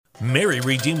Mary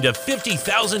redeemed a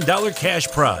 $50,000 cash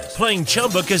prize playing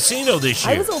Chumba Casino this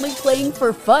year. I was only playing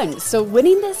for fun, so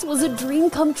winning this was a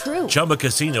dream come true. Chumba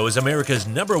Casino is America's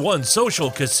 #1 social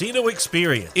casino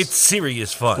experience. It's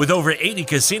serious fun. With over 80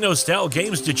 casino-style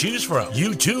games to choose from,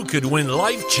 you too could win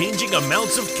life-changing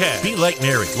amounts of cash. Be like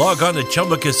Mary. Log on to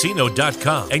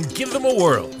ChumbaCasino.com and give them a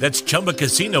whirl. That's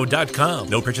ChumbaCasino.com.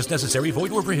 No purchase necessary.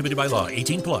 Void where prohibited by law.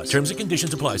 18 plus. Terms and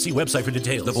conditions apply. See website for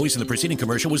details. The voice in the preceding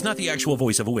commercial was not the actual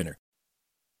voice of a winner.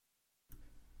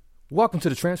 Welcome to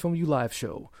the Transform You Live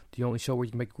Show, the only show where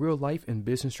you can make real life and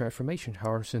business transformation,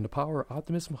 harnessing the power of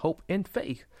optimism, hope, and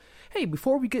faith. Hey,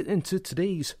 before we get into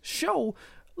today's show,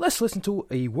 let's listen to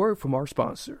a word from our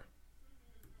sponsor.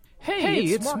 Hey,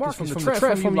 it's Marcus from the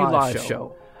Transform You Live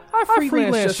Show. I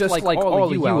freelance just like all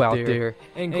of you out there,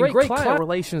 and great client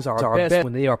relations are best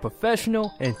when they are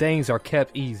professional and things are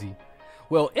kept easy.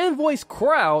 Well, Invoice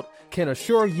Crowd can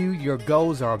assure you your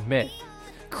goals are met.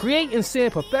 Create and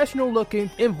send professional-looking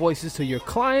invoices to your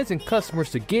clients and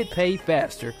customers to get paid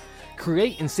faster.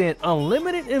 Create and send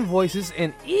unlimited invoices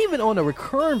and even on a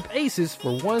recurring basis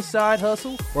for one side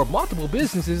hustle or multiple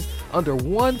businesses under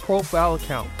one profile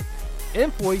account.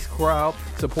 Invoice Crowd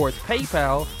supports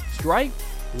PayPal, Stripe,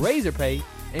 Razorpay,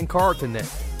 and Card Connect.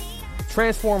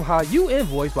 Transform how you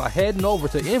invoice by heading over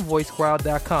to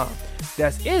invoicecrowd.com.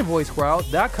 That's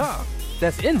invoicecrowd.com.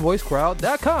 That's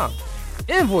invoicecrowd.com.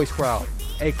 Invoice Crowd,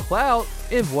 a cloud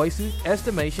invoicing,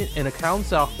 estimation, and accounting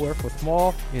software for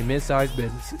small and mid-sized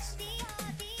businesses.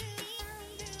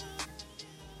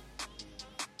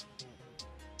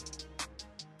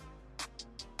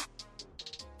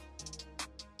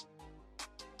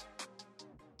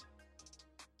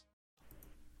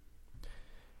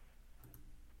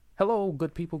 Hello,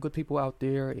 good people out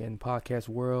there in podcast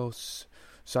worlds,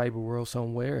 cyber world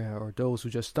somewhere, or those who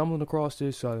just stumbling across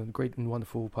this great and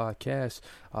wonderful podcast.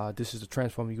 This is the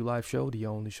Transform You Live Show, the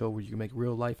only show where you can make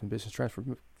real life and business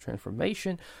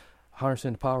transformation,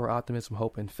 harnessing the power of optimism,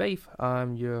 hope, and faith.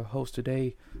 I'm your host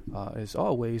today, as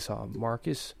always,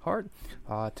 Marcus Hart.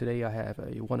 Today I have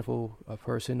a wonderful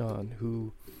person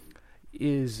who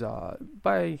is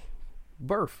by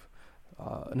birth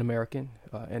an American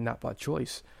and not by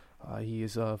choice. He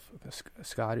is of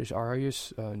Scottish,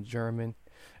 Irish, German,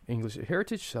 English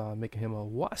heritage, making him a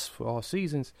wasp for all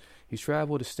seasons. He's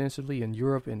traveled extensively in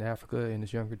Europe and Africa in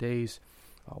his younger days.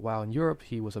 While in Europe,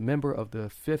 he was a member of the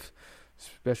 5th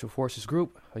Special Forces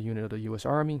Group, a unit of the U.S.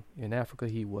 Army. In Africa,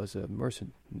 he was a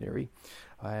mercenary.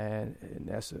 And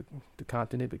as the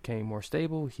continent became more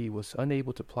stable, he was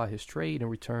unable to ply his trade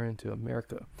and return to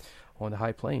America on the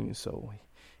high plains. So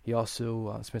he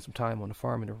also spent some time on the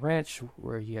farm and the ranch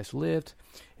where he has lived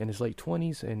in his late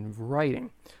 20s and writing,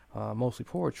 mostly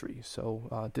poetry.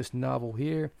 So this novel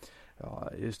here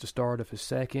is the start of his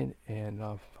second and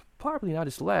probably not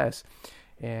his last,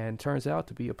 and turns out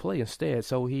to be a play instead.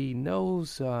 So he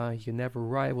knows he can never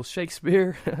rival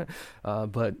Shakespeare,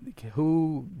 but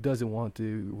who doesn't want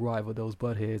to rival those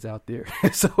buttheads out there?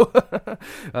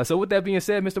 So with that being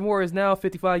said, Mr. Moore is now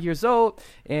 55 years old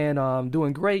and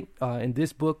doing great. And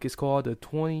this book is called The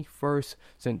 21st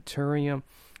Centurion,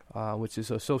 which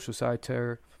is a social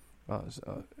satire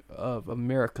of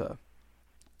America.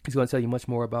 He's going to tell you much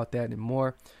more about that and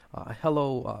more.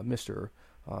 Hello, Mr.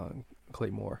 Clay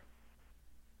Moore.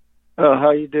 Oh,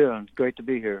 how you doing? Great to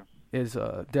be here. It's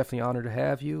definitely an honor to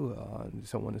have you.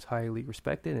 Someone is highly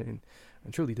respected and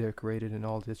truly decorated in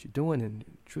all that you're doing and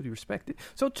truly respected.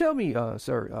 So tell me,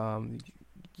 sir,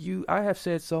 I have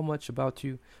said so much about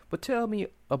you, but tell me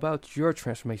about your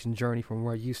transformation journey from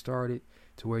where you started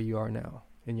to where you are now,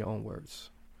 in your own words.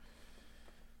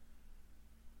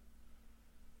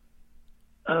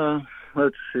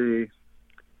 Let's see.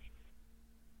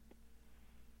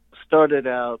 Started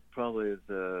out probably as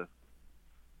a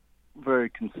very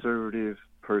conservative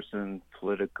person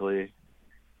politically,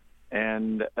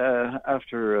 and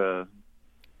after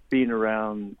being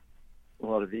around a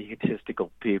lot of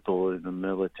egotistical people in the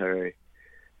military,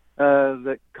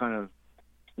 that kind of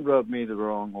rubbed me the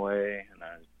wrong way, and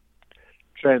I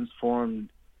transformed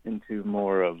into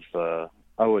more of,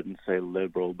 I wouldn't say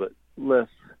liberal, but less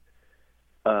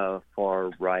far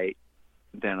right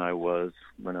than I was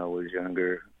when I was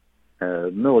younger.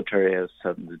 Military has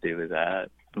something to do with that.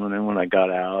 When I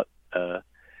got out,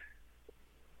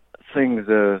 things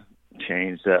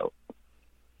changed out.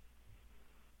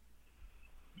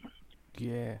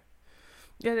 Yeah,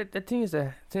 that tends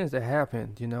to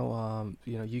happen.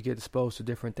 You get exposed to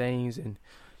different things,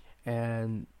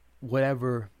 and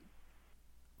whatever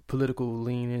political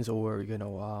leanings or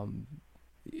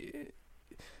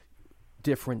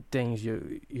different things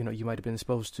you might have been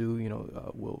exposed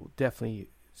to, will definitely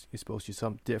expose you to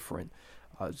something different.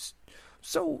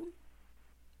 So,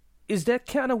 is that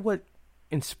kind of what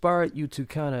inspired you to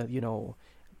kind of,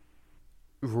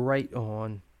 write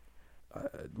on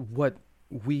what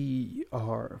we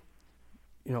are,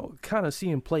 kind of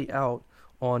seeing play out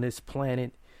on this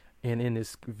planet and in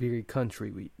this very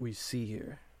country we see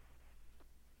here?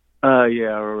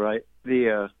 Yeah, right.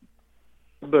 The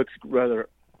book's rather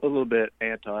a little bit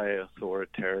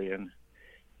anti-authoritarian,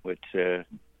 which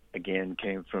again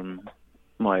came from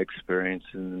my experience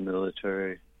in the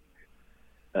military.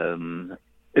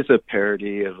 It's a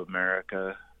parody of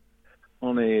America,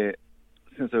 only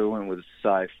since I went with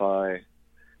sci-fi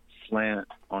slant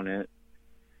on it,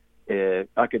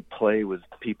 I could play with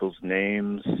people's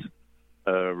names,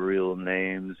 real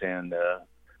names, and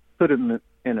put them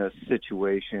in a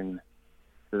situation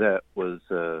that was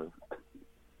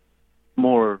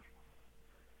more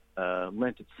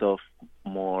lent itself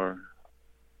more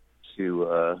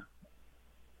to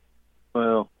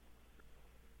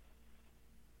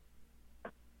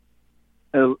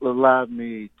it allowed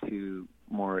me to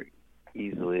more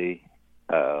easily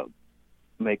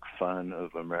make fun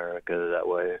of America that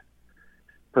way.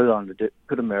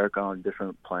 Put America on a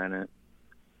different planet,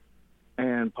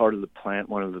 and one of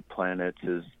the planets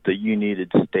is the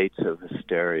United States of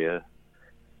Hysteria.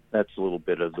 That's a little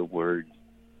bit of the word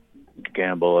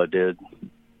gamble I did.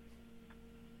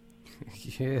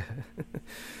 Yeah,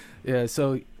 yeah.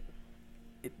 So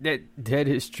that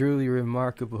is truly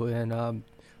remarkable, and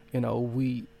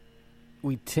we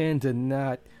tend to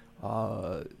not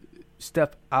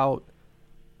step out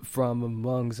from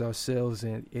amongst ourselves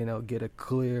and get a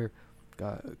clear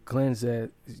cleanse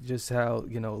at just how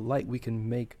light we can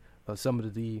make some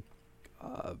of the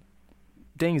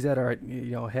things that are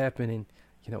happening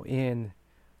in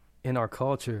our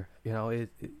culture.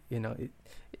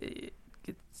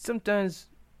 Sometimes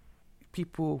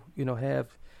people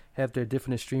have their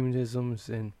different extremisms,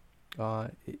 and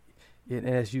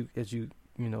as you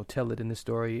tell it in the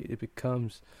story, it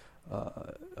becomes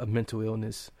a mental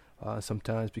illness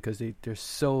sometimes, because they're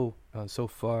so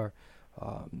far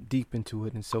deep into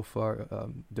it and so far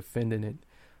defending it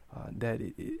that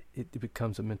it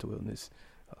becomes a mental illness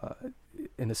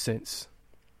in a sense.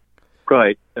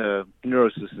 Right.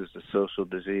 Neurosis is a social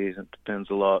disease. It depends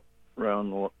a lot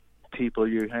around what people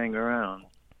you hang around.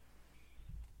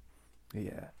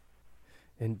 Yeah,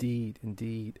 indeed.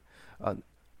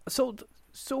 So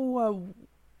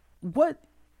what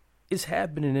is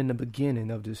happening in the beginning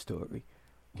of this story?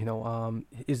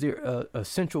 Is there a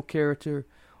central character,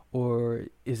 or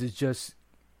is it just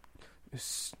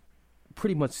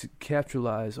pretty much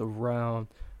capitalized around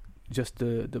just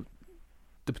the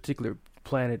particular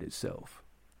planet itself?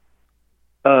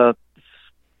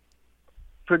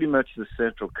 Pretty much the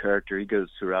central character. He goes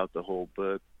throughout the whole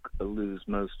book. I lose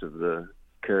most of the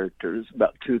characters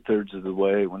about 2/3 of the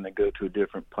way when they go to a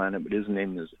different planet, but his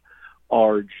name is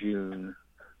Arjun,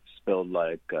 spelled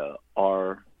like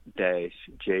R-Jon,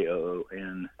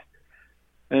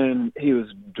 and he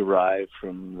was derived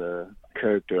from the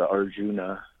character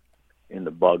Arjuna in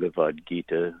the Bhagavad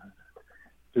Gita,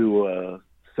 who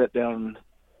sat down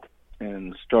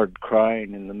and started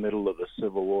crying in the middle of a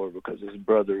civil war because his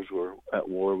brothers were at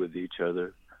war with each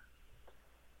other.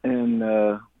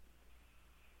 And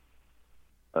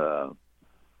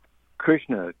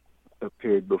Krishna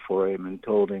appeared before him and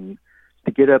told him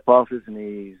to get up off his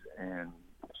knees and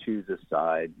choose a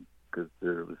side, because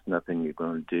there was nothing you're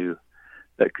going to do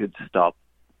that could stop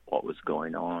what was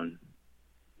going on.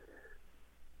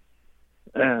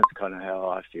 And that's kind of how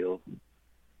I feel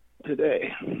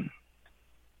today.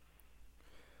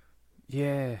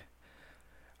 Yeah,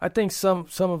 I think some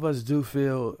of us do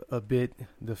feel a bit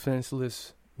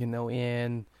defenseless,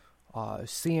 and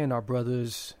seeing our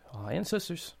brothers and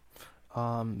sisters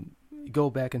go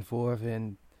back and forth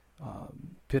and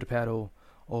pitter-paddle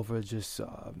over just,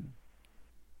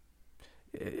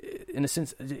 in a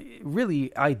sense,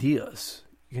 really ideas,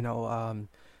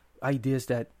 ideas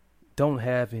that don't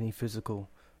have any physical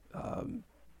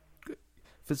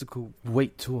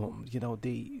weight to them.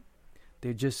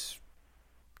 They're just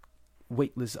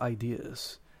weightless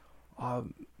ideas.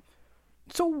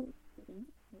 So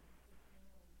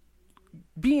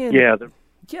being go ahead.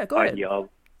 Yeah, go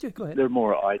ahead. They're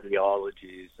more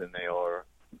ideologies than they are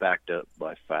backed up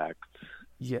by facts.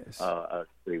 Yes, I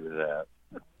agree with that.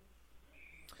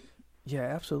 Yeah,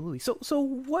 absolutely. So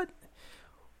what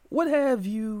have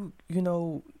you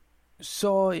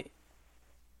saw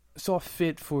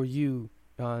fit for you?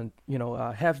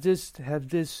 Have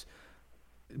this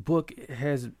book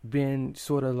has been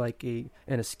sort of like an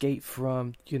escape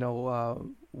from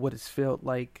what it's felt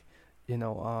like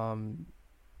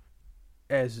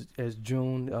as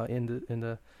June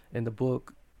in the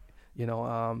book,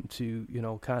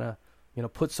 to kind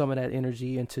of put some of that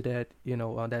energy into that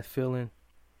that feeling.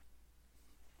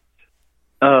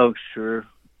 Oh, sure.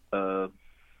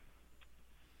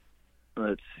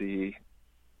 Let's see.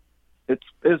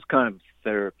 It's kind of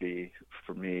therapy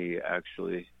for me,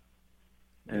 actually.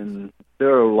 And there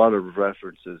are a lot of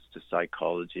references to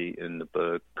psychology in the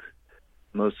book,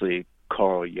 mostly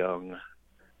Carl Jung,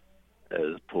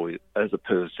 as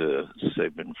opposed to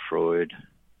Sigmund Freud.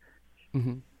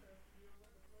 Mm-hmm.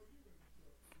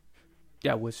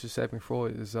 Yeah, which Sigmund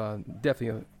Freud is definitely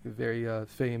a very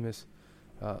famous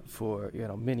for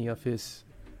many of his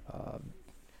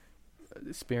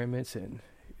experiments and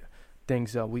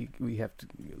things we have to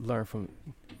learn from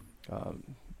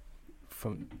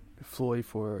Floyd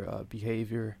for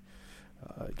behavior,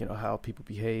 how people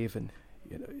behave, and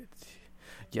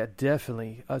yeah,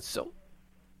 definitely. So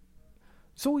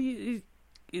do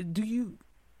you,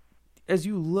 as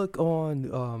you look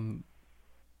on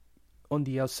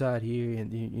the outside here,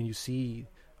 and you see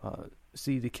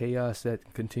the chaos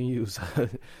that continues,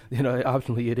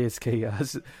 obviously it is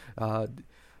chaos.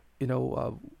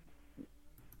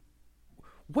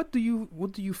 What do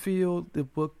you feel the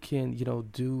book can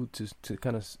do to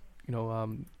kind of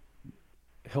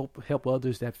help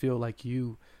others that feel like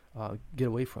you get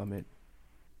away from it?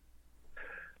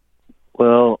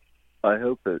 Well, I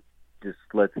hope it just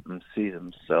lets them see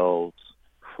themselves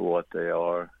for what they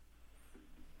are,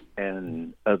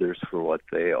 and others for what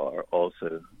they are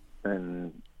also,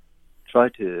 and try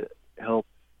to help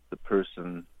the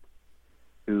person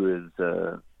who is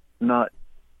not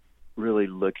really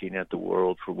looking at the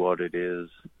world for what it is.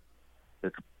 A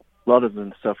lot of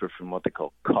them suffer from what they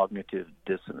call cognitive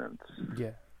dissonance.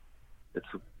 Yeah. It's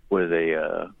where they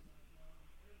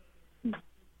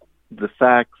the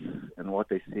facts and what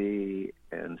they see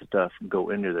and stuff go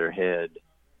into their head,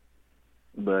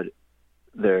 but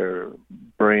their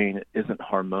brain isn't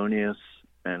harmonious,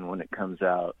 and when it comes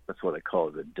out, that's what I call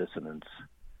the dissonance.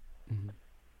 Mm-hmm.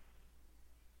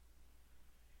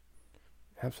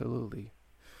 Absolutely.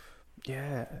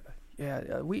 Yeah.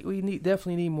 We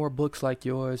definitely need more books like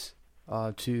yours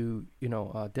to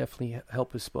definitely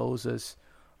help expose us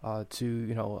to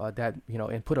that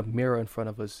and put a mirror in front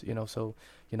of us, so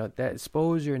that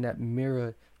exposure and that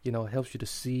mirror helps you to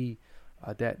see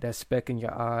that speck in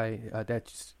your eye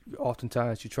that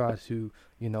oftentimes you try to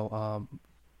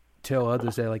tell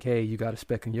others that, like, hey, you got a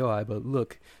speck in your eye, but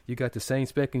look, you got the same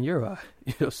speck in your eye,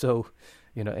 so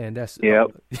and that's yeah,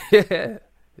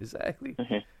 exactly.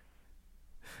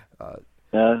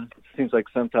 It seems like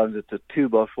sometimes it's a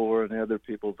 2x4 in other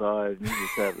people's eyes, and you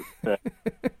just have a speck.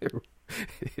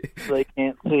 They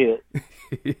can't see it.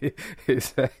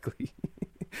 Exactly.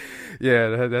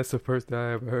 Yeah, that's the first time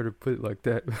I ever heard her put it like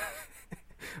that.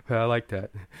 But I like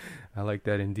that. I like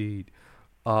that indeed.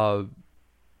 Do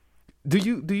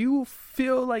you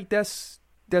feel like that's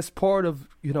part of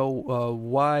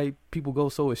why people go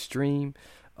so extreme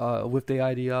with their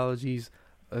ideologies?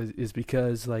 Is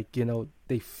because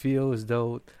they feel as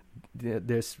though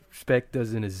their spec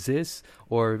doesn't exist,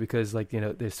 or because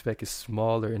their spec is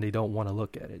smaller and they don't want to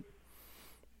look at it?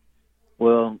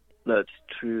 Well, that's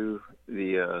true.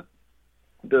 The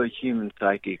human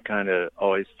psyche kind of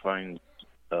always finds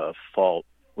fault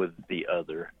with the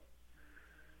other,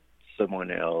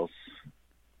 someone else,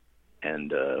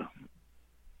 and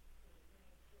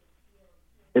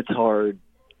it's hard.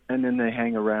 And then they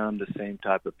hang around the same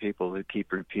type of people who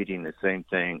keep repeating the same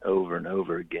thing over and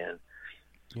over again.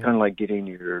 It's kind of like getting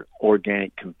your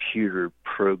organic computer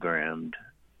programmed.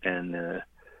 And the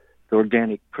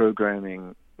organic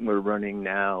programming we're running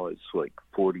now is like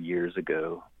 40 years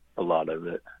ago, a lot of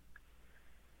it.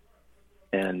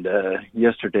 And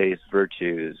yesterday's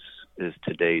virtue is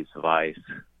today's vice,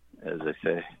 as they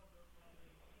say.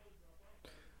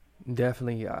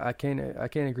 Definitely. I can't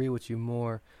agree with you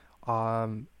more.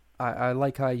 I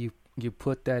like how you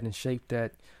put that and shape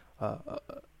that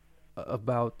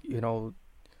about the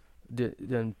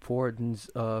importance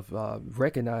of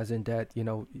recognizing that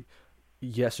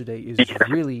yesterday is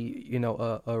really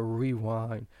a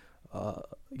rewind.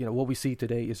 What we see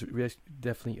today is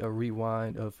definitely a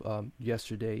rewind of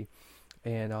yesterday,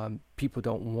 and people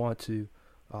don't want to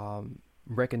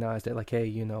recognize that, like, hey,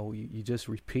 you just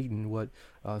repeating what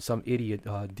some idiot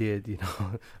did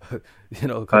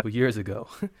a couple years ago.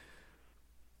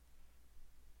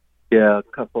 Yeah, a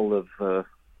couple of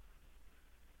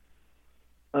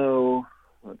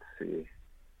let's see.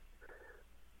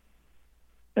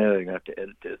 I'm gonna have to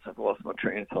edit this. I've lost my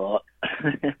train of thought.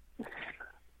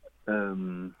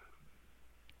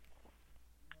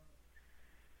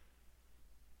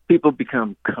 people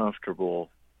become comfortable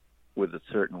with a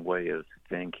certain way of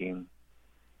thinking,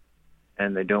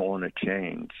 and they don't want to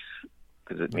change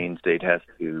because it means they'd have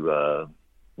to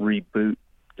reboot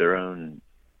their own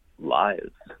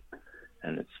lives,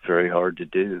 and it's very hard to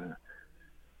do.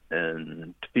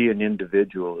 And to be an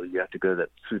individual, you have to go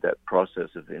through that process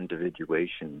of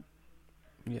individuation.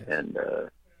 Yes. And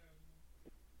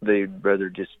they'd rather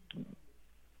just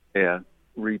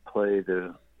replay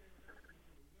the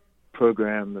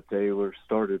program that they were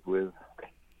started with.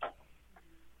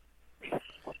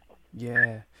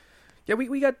 Yeah,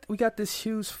 we got this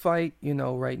huge fight,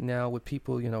 right now with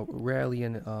people,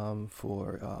 rallying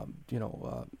for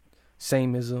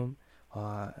samenism,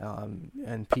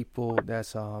 and people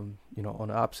that's on the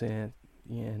opposite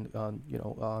end,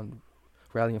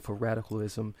 rallying for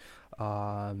radicalism,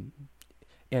 and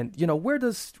where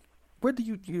do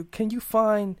you can you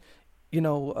find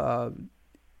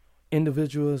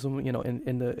individualism,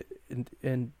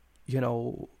 in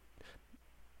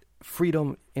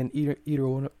freedom in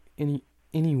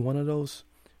any one of those,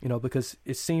 because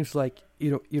it seems like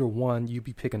either one you'd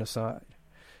be picking a side,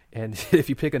 and if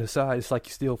you're picking a side, it's like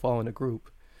you're still following the group.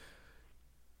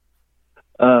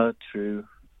 True,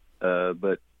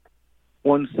 but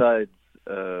one side's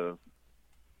I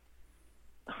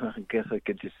guess I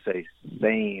could just say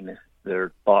sane.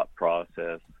 Their thought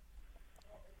process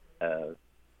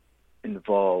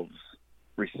involves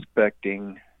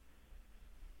respecting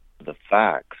the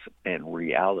facts and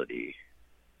reality.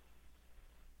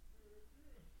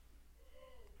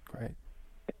 Right.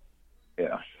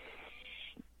 Yeah.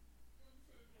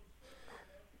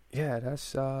 Yeah,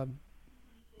 that's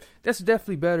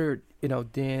definitely better,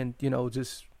 than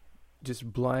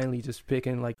just blindly just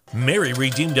picking like. Mary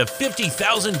redeemed a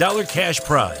 $50,000 cash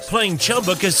prize playing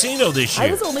Chumba Casino this year.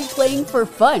 I was only playing for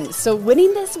fun, so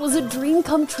winning this was a dream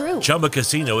come true. Chumba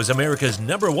Casino is America's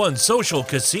 #1 social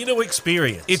casino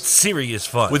experience. It's serious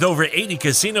fun. With over 80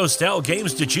 casino-style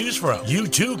games to choose from, you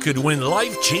too could win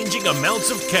life-changing amounts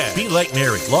of cash. Be like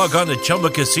Mary. Log on to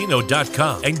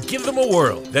ChumbaCasino.com and give them a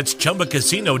whirl. That's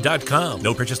ChumbaCasino.com.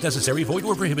 No purchase necessary. Void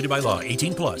or prohibited by law.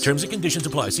 18+. Terms and conditions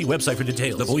apply. See website for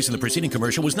details. The voice in the preceding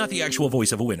commercial was not the actual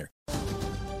voice of a winner.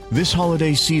 This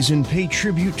holiday season, pay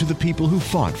tribute to the people who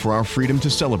fought for our freedom to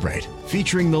celebrate.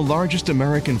 Featuring the largest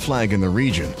American flag in the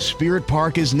region, Spirit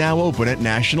Park is now open at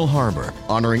National Harbor,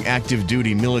 honoring active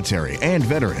duty military and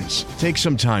veterans. Take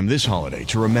some time this holiday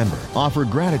to remember, offer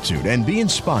gratitude, and be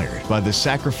inspired by the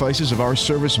sacrifices of our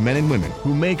service men and women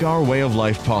who make our way of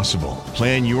life possible.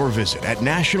 Plan your visit at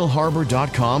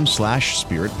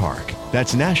nationalharbor.com/Spirit Park.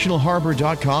 That's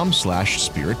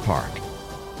nationalharbor.com/Spirit Park.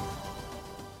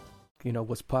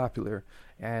 What's popular,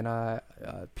 and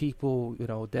people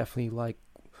definitely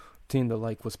tend to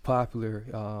like what's popular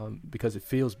because it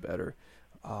feels better.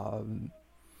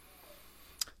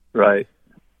 Right.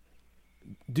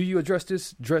 Do you address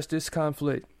this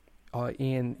conflict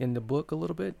in the book a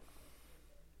little bit?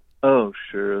 Oh,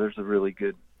 sure. There's a really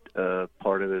good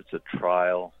part of it. It's a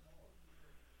trial,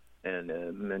 and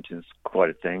it mentions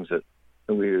quite a things that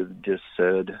we just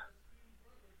said.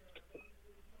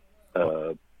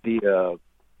 The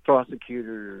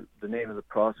prosecutor, the name of the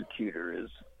prosecutor is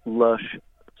Lush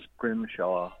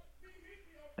Scrimshaw,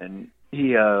 and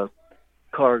he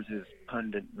carves his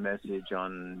pundit message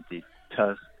on the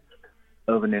tusk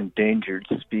of an endangered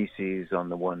species on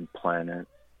the one planet,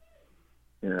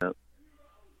 and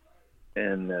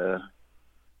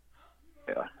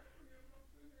yeah.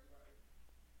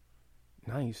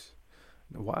 Nice.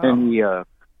 Wow. And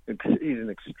he's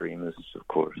an extremist, of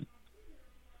course.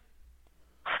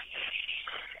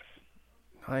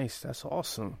 Nice, that's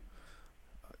awesome.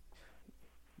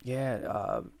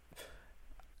 Yeah,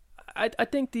 I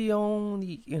think the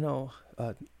only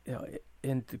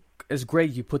and it's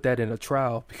great you put that in a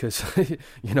trial because it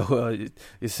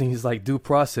seems like due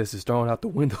process is thrown out the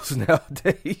windows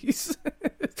nowadays.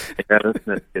 Yeah, that's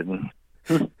not kidding.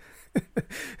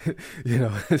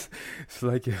 It's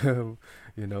like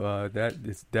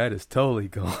that is totally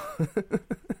gone.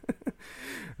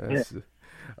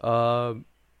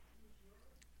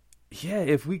 Yeah,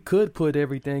 if we could put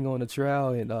everything on a trial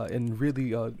and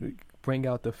really bring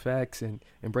out the facts and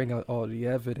bring out all the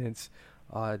evidence,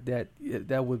 that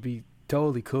would be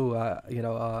totally cool.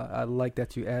 I like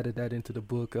that you added that into the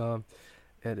book. And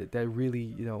that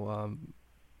really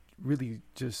really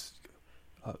just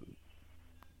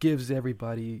gives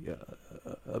everybody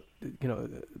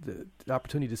the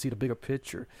opportunity to see the bigger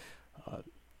picture.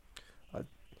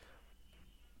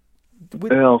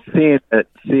 Well, seeing it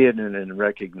and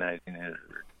recognizing it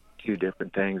are two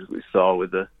different things. We saw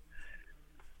with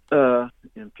the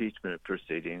impeachment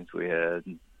proceedings we had.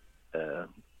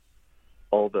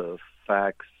 all the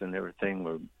facts and everything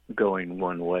were going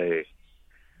one way,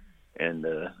 and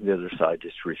the other side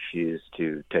just refused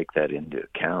to take that into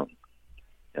account.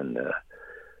 And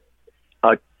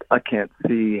I can't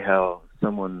see how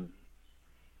someone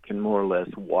can more or less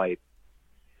wipe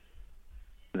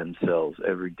themselves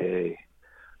every day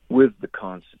with the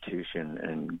Constitution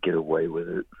and get away with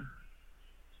it.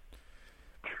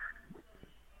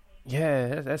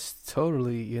 Yeah, that's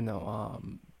totally,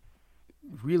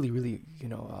 really, really,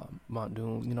 Mount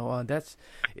Doom, that's,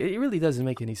 it really doesn't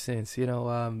make any sense. We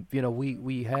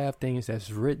have things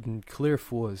that's written clear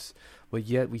for us, but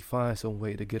yet we find some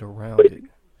way to get around it.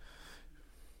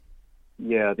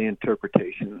 Yeah, the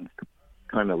interpretation's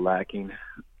kind of lacking.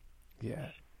 Yeah.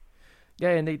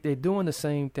 Yeah, and they're doing the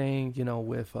same thing,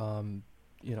 with,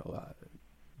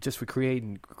 just for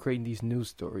creating these news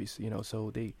stories,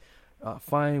 so they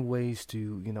find ways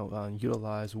to,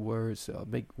 utilize words,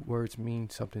 make words mean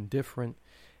something different,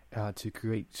 to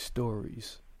create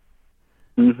stories.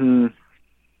 Mm-hmm.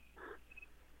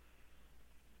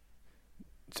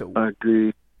 So I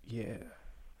agree. Yeah.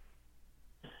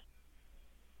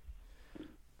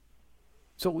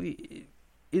 So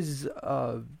is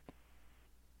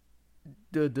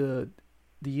the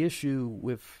issue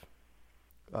with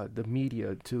the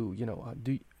media too?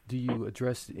 Do you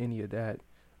address any of that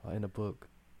in the book?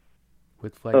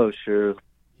 With Oh, sure.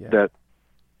 Yeah. That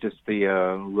just the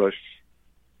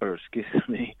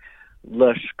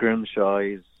Lush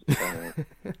Grimshaw's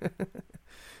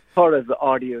part of the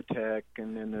audio tech,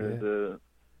 and then there's a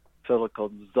fellow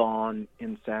called Zon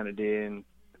Insanity, and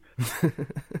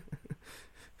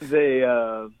they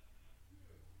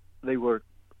work,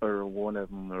 or one of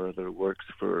them or other works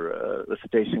for a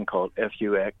station called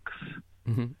FUX-S,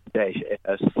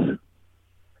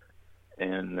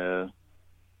 and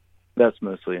that's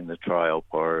mostly in the trial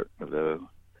part of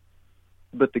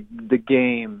but the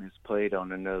game is played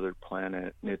on another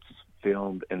planet, and it's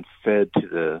filmed and fed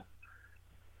to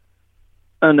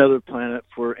another planet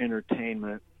for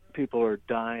entertainment. People are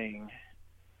dying,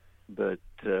 but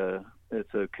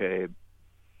it's okay.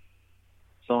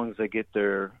 As long as they get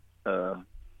their,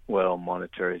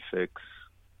 monetary fix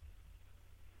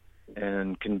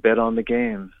and can bet on the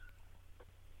game.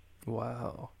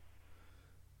 Wow.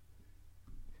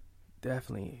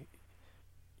 Definitely.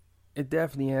 It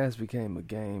definitely has become a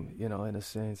game, in a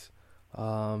sense,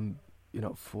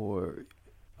 for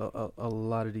a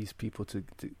lot of these people to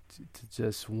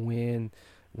just win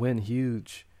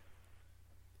huge.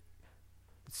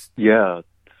 Yeah,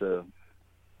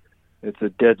 it's a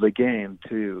deadly game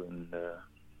too, and a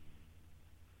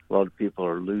lot of people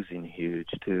are losing huge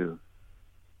too.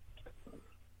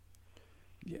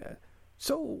 Yeah.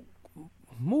 So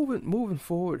moving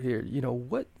forward here,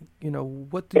 what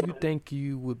do you think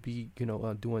you would be,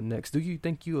 doing next? Do you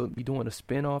think you'll be doing a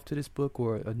spin-off to this book,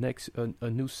 or a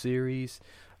new series?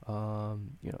 Will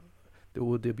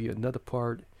there be another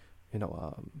part,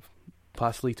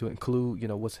 possibly to include,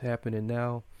 what's happening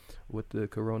now with the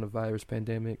coronavirus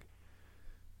pandemic?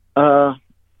 I've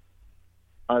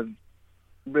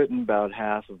written about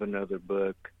half of another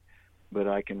book, but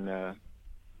I can,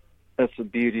 that's the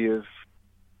beauty of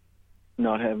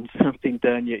not having something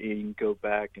done yet. You can go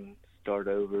back and start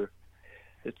over.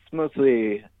 It's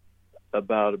mostly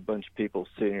about a bunch of people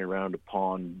sitting around a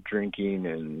pond drinking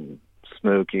and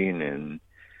smoking and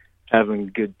having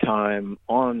a good time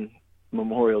on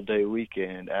Memorial Day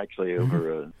weekend, actually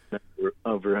over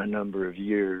a number of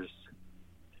years.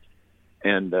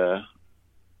 And I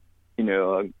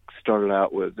started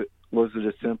out with, was it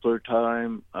a simpler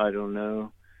time? I don't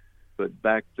know. But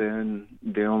back then,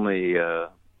 the only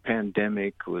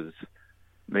pandemic was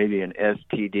maybe an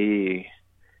STD,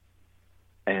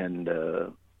 and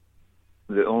the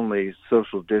only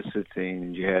social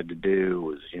distancing you had to do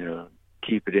was,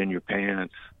 keep it in your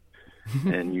pants,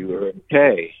 and you were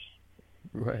okay.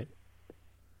 Right.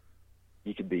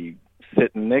 You could be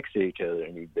sitting next to each other,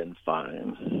 and you've been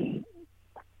fine.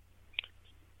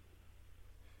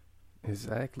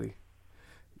 Exactly.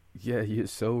 Yeah, you're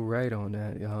so right on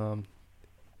that.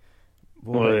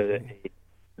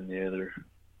 And the other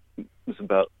was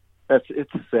about,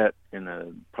 it's set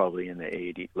in probably in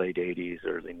the late 80s,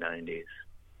 early 90s.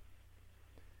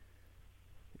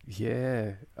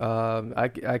 Yeah,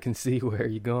 I can see where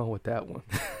you're going with that one.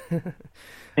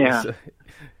 Yeah.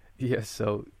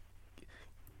 So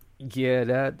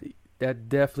that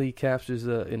definitely captures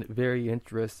a very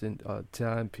interesting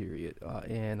time period,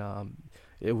 and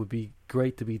it would be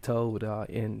great to be told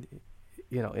in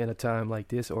a time like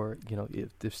this, or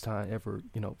if this time ever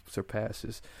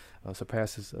surpasses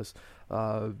us.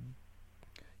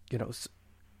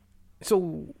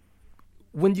 So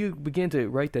when you began to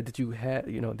write that, did you have,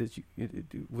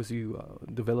 was you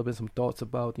developing some thoughts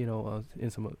about,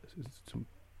 and some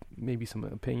maybe some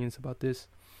opinions about this,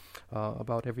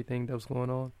 about everything that was going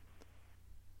on?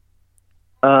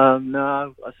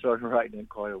 No, I started writing it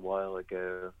quite a while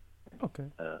ago. Okay.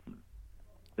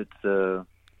 It's Well,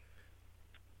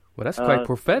 that's quite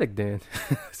prophetic then.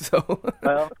 So.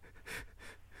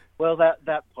 Well,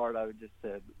 that part I would just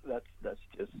say that's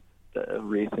just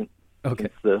recent. Okay.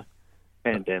 Since the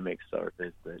pandemic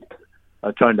started, but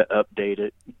I'm trying to update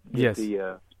it. Get Yes.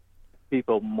 the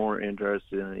people more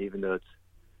interested in it, even though it's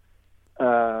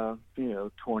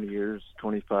 20 years,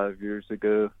 25 years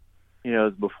ago. It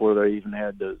was before they even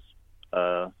had those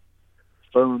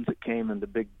phones that came in the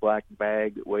big black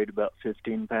bag that weighed about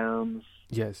 15 pounds.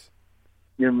 Yes.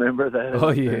 You remember that? Oh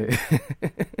yeah.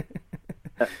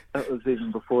 That was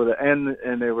even before that,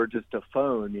 and they were just a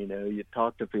phone. You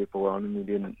talk to people on them. You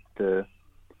didn't.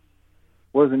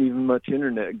 Wasn't even much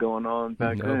internet going on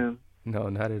back then. No,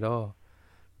 not at all.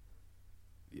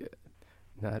 Yeah,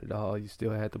 not at all. You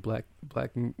still had the black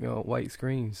and white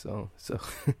screens. So.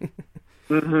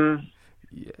 Mhm.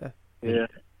 Yeah. Yeah.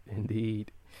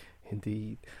 Indeed.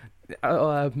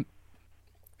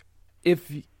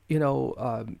 If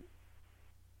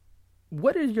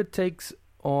what are your takes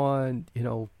on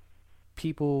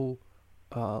people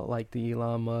like the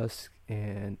Elon Musk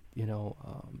and and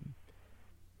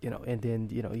then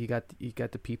you got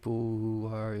the people who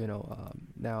are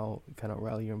now kind of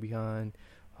rallying behind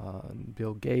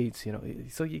Bill Gates,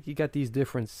 so you got these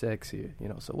different sects here,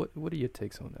 so what are your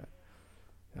takes on that?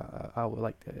 I would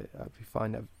like to. I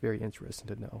find that very interesting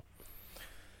to know.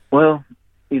 Well,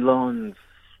 he's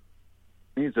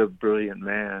a brilliant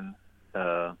man.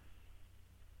 I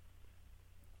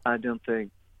don't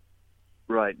think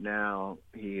right now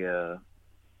he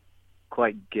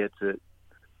quite gets it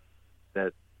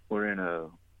that we're in a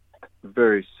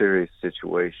very serious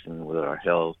situation with our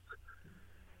health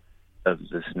of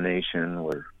this nation.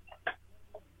 We're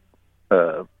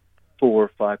 4 or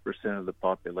 5% of the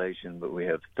population, but we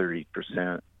have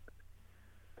 30%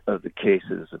 of the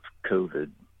cases of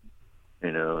COVID.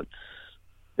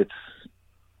 It's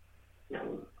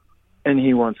and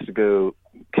he wants to go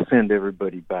send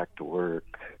everybody back to work.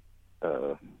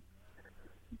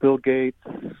 Bill Gates,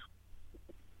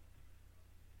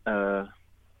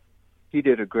 he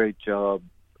did a great job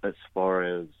as far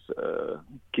as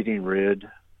getting rid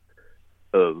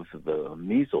of the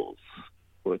measles,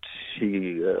 which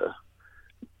he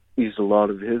used a lot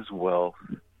of his wealth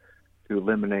to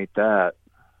eliminate that.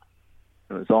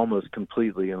 It was almost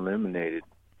completely eliminated.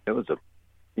 It was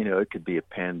it could be a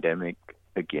pandemic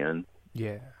again.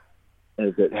 Yeah.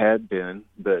 As it had been,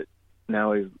 but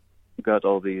now we've got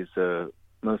all these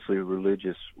mostly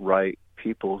religious right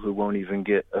people who won't even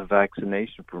get a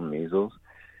vaccination for measles,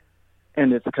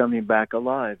 and it's coming back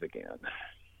alive again.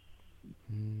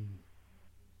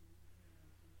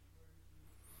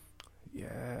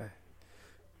 Yeah,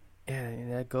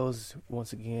 and that goes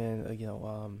once again,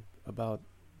 about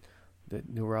the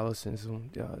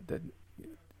neurologism that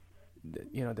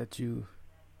you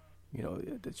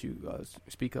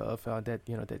speak of,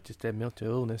 that just that mental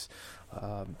illness,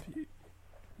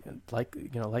 like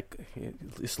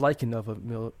it's likened of a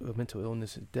mental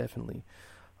illness, definitely.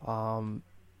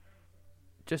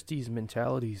 Just these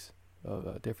mentalities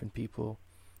of different people.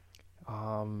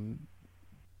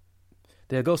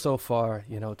 They go so far,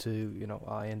 to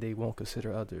and they won't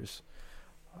consider others.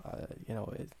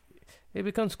 It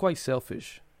becomes quite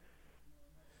selfish.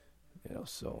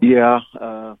 So. Yeah,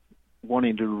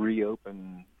 wanting to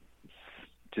reopen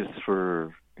just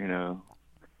for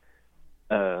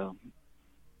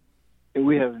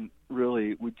we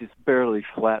just barely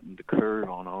flattened the curve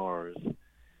on ours, and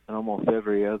almost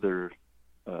every other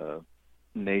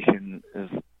nation has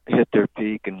hit their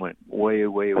peak and went way,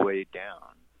 way, way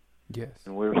down. Yes,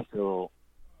 and we're still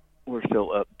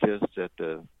up just at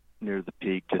near the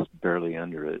peak, just barely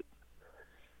under it.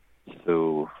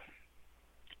 So,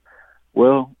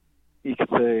 well, you could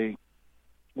say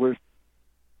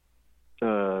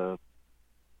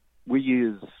we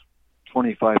use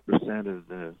 25% of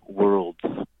the world's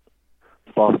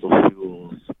fossil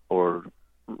fuels or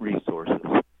resources,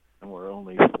 and we're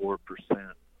only 4%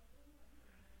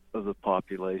 of the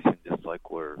population, just like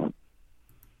we're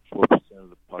 4% of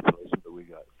the population, but we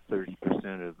got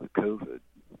 30% of the COVID.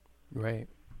 Right.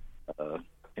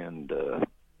 And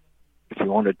if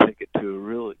you want to take it to a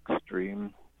real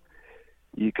extreme,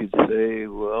 you could say,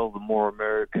 well, the more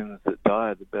Americans that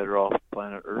die, the better off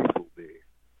planet Earth will be.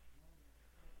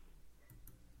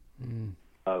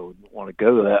 I wouldn't want to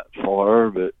go that far,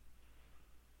 but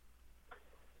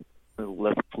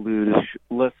less polluted,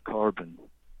 less carbon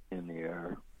in the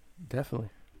air. Definitely.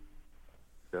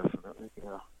 Definitely,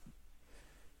 yeah.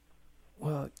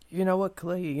 Well, you know what,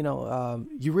 Clay?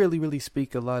 You really, really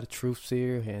speak a lot of truths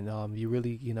here, and you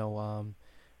really,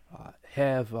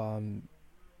 have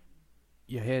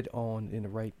your head on in the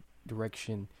right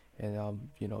direction, and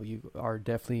you are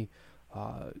definitely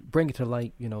bringing to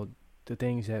light, the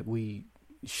things that we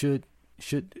should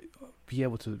be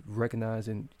able to recognize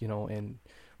and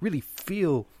really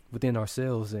feel within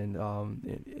ourselves, and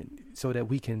so that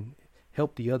we can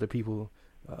help the other people.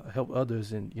 Help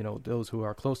others, and those who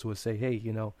are close to us say, hey,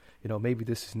 maybe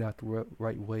this is not the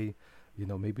right way.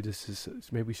 Maybe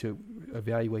we should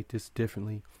evaluate this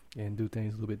differently and do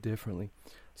things a little bit differently.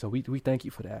 So we thank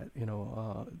you for that.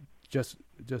 Just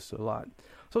a lot.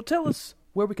 So tell us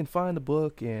where we can find the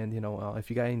book, and if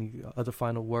you got any other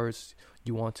final words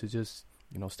you want to just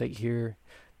state here.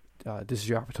 This is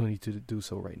your opportunity to do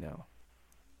so right now.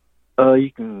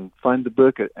 You can find the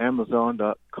book at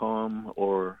Amazon.com,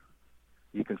 or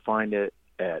you can find it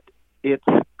at It's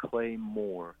Clay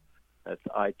Moor. That's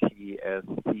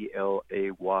ITSCLAYMOOR.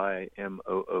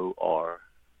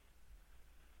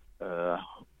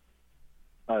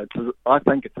 I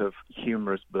think it's a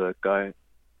humorous book.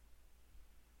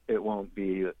 It won't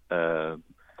be so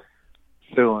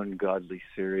ungodly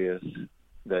serious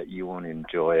that you won't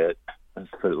enjoy it. Let's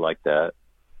put it like that.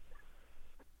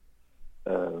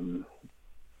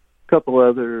 Couple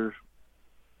other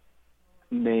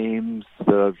names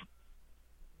that I've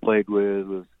played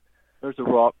with there's a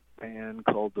rock band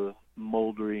called the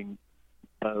Moldering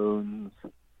Bones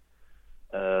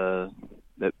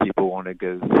that people want to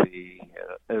go see.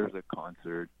 There's a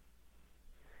concert,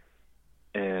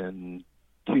 and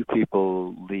two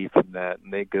people leave from that,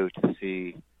 and they go to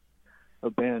see a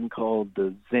band called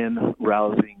the Zen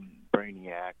Rousing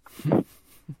Brainiacs.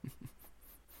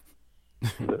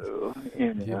 So,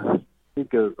 and it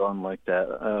goes on like that.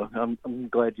 I'm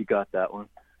glad you got that one.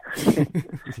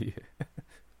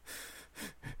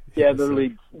 Yeah, their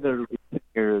lead singer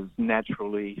is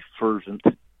naturally fervent.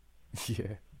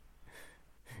 Yeah,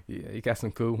 you got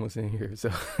some cool ones in here.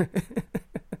 So,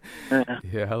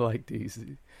 yeah, I like these.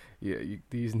 Yeah,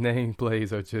 these name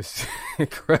plays are just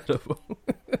incredible.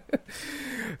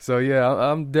 So yeah,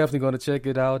 I'm definitely going to check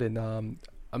it out, and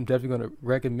I'm definitely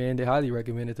going to highly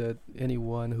recommend it to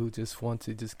anyone who just wants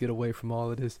to just get away from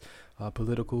all of this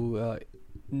political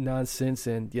nonsense,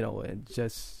 and and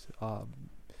just all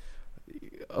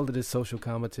of this social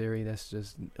commentary that's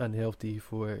just unhealthy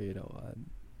for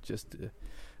just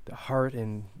the heart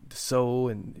and the soul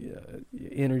and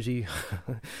energy.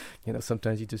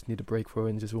 Sometimes you just need a break for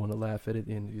it and just want to laugh at it,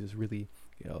 and you just really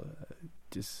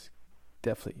just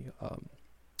definitely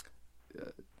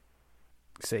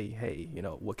say, hey,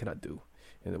 what can I do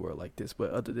in the world like this? But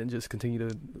other than just continue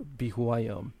to be who I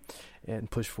am and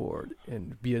push forward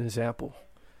and be an example.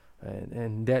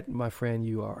 And that, my friend,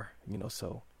 you are,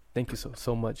 so thank you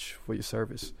so much for your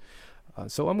service.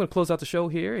 So I'm going to close out the show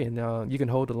here, and you can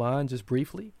hold the line just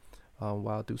briefly while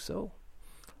I do so.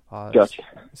 Gotcha.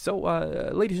 So,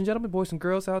 ladies and gentlemen, boys and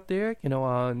girls out there,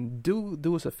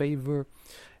 do us a favor.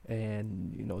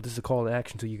 And, this is a call to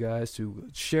action to you guys to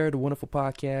share the wonderful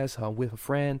podcast with a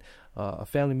friend, a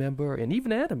family member, and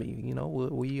even an enemy.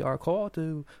 We are called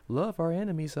to love our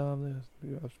enemies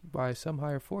by some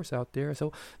higher force out there.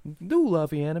 So do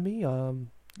love your enemy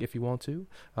if you want to.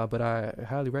 But I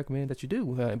highly recommend that you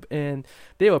do. And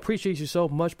they'll appreciate you so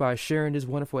much by sharing this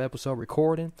wonderful episode,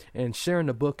 recording, and sharing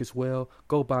the book as well.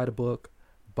 Go buy the book.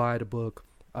 Buy the book.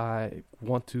 I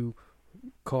want to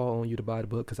call on you to buy the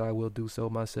book, because I will do so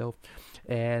myself.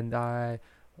 And I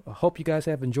hope you guys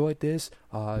have enjoyed this.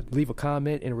 Leave a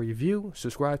comment and a review.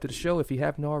 Subscribe to the show if you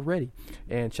haven't already,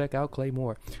 and check out Clay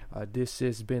Moore. This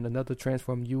has been another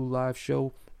Transform You live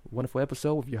show, wonderful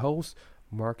episode with your host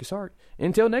Marcus Hart.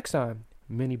 Until next time,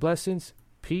 many blessings,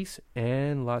 peace,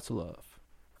 and lots of love.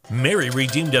 Mary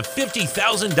redeemed a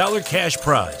 $50,000 cash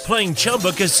prize playing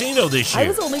Chumba Casino this year. I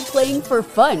was only playing for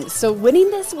fun, so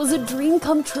winning this was a dream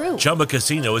come true. Chumba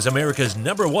Casino is America's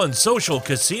 #1 social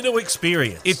casino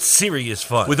experience. It's serious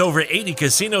fun. With over 80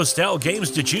 casino-style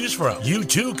games to choose from, you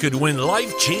too could win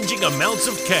life-changing amounts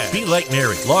of cash. Be like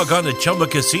Mary. Log on to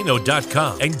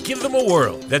ChumbaCasino.com and give them a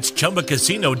whirl. That's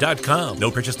ChumbaCasino.com. No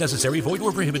purchase necessary. Void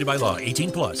where prohibited by law.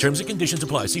 18+. Terms and conditions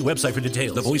apply. See website for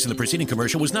details. The voice in the preceding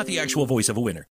commercial was not the actual voice of a winner.